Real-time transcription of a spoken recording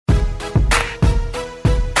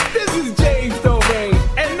This is James Domain,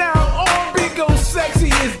 and now R&B Goes Sexy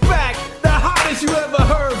is back, the hottest you ever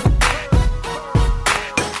heard.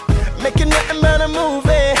 Making nothing but a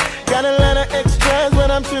movie, got a lot of extras when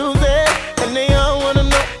I'm choosing, and they all wanna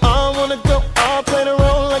know, all wanna go, all play the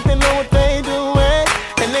role like they know what they doing,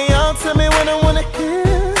 and they all tell me what I wanna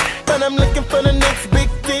hear, but I'm looking for the next big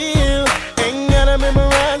deal. Ain't gotta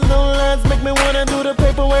memorize no lines, make me wanna do the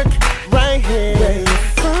paperwork right here. Where you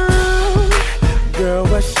from? Girl,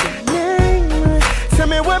 what's your name? Tell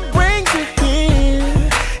me what brings you here,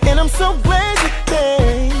 and I'm so glad you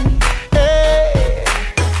came. Hey,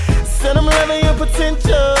 said I'm loving your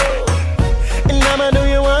potential, and I'ma do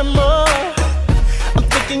you one more. I'm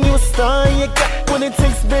thinking you a star, you got what it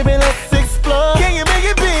takes, baby, let's explore. Can you make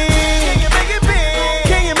it big? Can you make it big?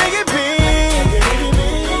 Can you make it big?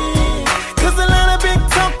 Cause a lot of big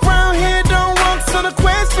talk around here don't walk, so the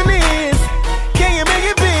question is, can you make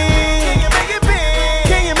it big? Can you make it big?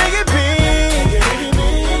 Can you make it big?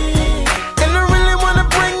 And I really wanna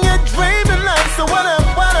bring your dream to life, so what up,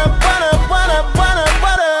 what up, what up, what up, what up,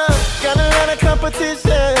 what up? Got a lot of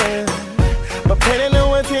competition, but paying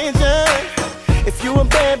no attention. If you a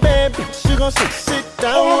bad, bad bitch, you gon' sit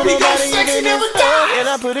down. R&B Goes Sexy never dies. And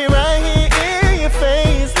I put it right here in your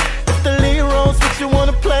face. If the lead roles what you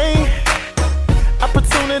wanna play,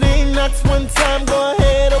 opportunity knocks one time, go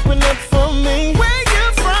ahead, open up for me. Where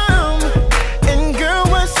you from? And girl,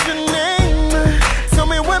 what's your name? Tell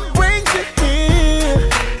me what brings you here,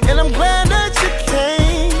 and I'm glad that you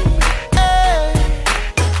came. Hey,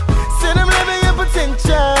 said I'm living your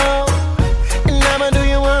potential, and I'ma do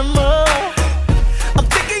you one more. I'm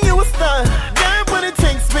thinking you a star, got what it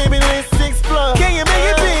takes, baby, let's explore. Can you make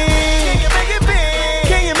it big? Can you make it big?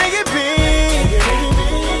 Can you make it big?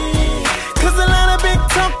 Cause a lot of big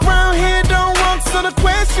talk around here don't walk, so the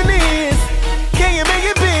question is, can you make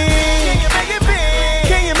it big? Can you make it big?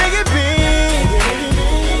 Can you make it big?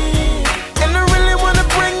 And I really wanna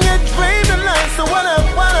bring your dream to life, so what up,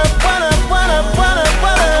 what up, what up, what up, what up,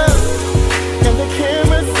 what up? And the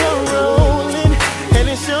cameras are rolling, and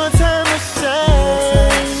it's your time to